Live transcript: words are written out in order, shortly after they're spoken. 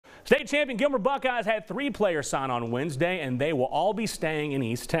State champion Gilmer Buckeyes had 3 players sign on Wednesday, and they will all be staying in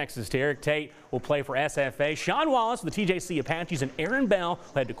East Texas. Derek Tate will play for SFA. Sean Wallace with the TJC Apaches and Aaron Bell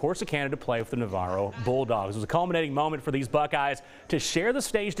head to Corsicana to play with the Navarro Bulldogs. It was a culminating moment for these Buckeyes to share the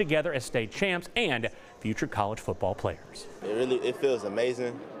stage together as state champs and future college football players. It feels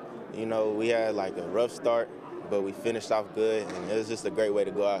amazing. You know, we had like a rough start, but we finished off good, and it was just a great way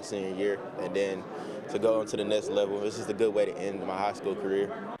to go out senior year, and then to go on to the next level. It's just a good way to end my high school career.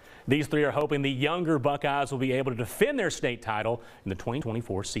 These 3 are hoping the younger Buckeyes will be able to defend their state title in the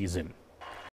 2024 season.